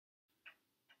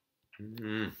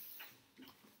Mm.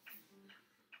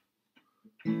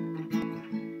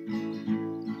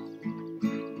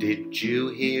 Did you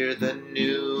hear the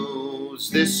news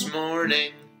this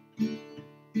morning?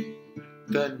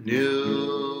 The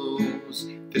news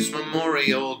this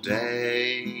Memorial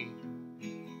Day.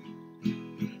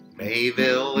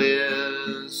 Mayville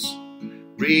is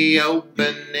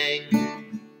reopening,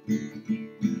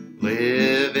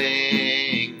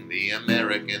 living the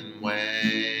American way.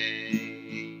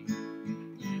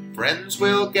 Friends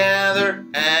will gather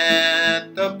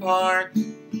at the park,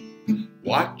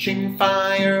 watching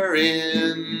fire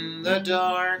in the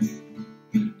dark,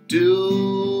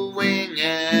 doing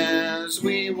as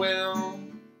we will.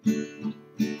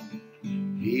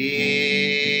 Here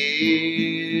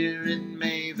in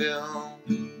Mayville,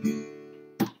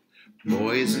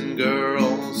 boys and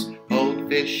girls hold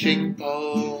fishing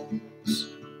poles,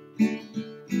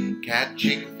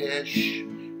 catching fish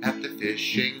at the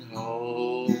fishing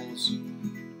holes.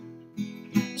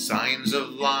 Signs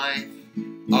of life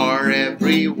are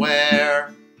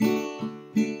everywhere.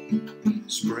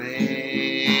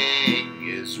 Spring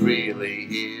is really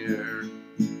here.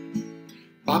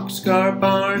 Boxcar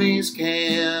Barney's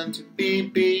can't be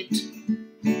beat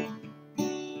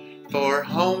for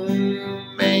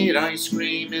homemade ice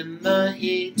cream in the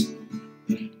heat.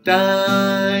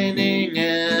 Dining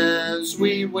as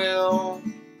we will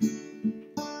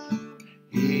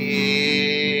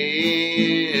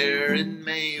here in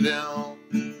Mayville.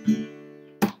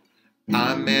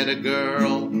 I met a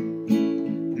girl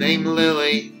named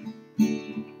Lily.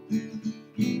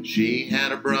 She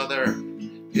had a brother,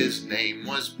 his name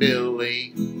was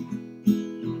Billy.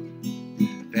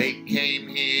 They came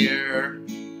here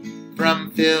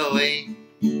from Philly.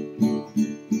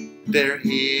 They're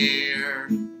here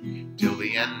till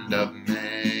the end of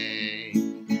May.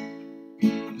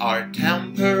 Our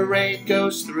town parade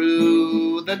goes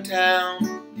through the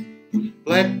town,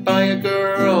 led by a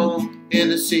girl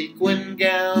in a sequin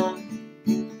gown,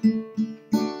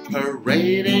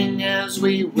 parading as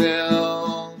we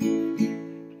will.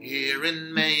 Here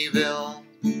in Mayville,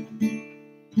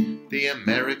 the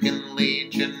American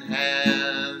Legion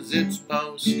has its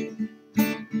post.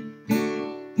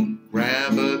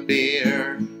 Grab a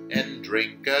beer and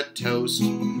drink a toast.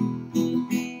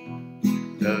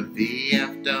 The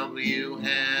VFW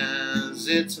has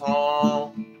its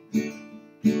hall,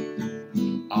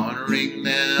 honoring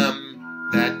them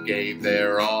that gave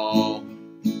their all.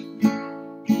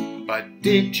 But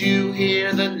did you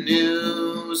hear the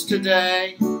news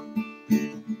today?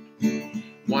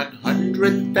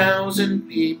 100,000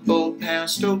 people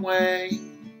passed away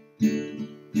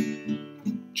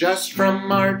just from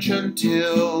March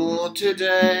until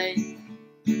today.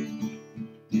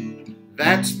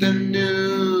 That's the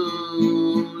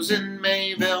news in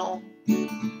Mayville.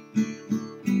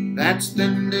 That's the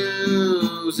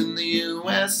news in the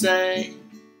USA.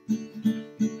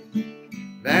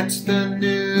 That's the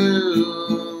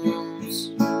news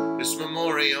this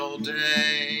Memorial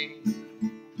Day.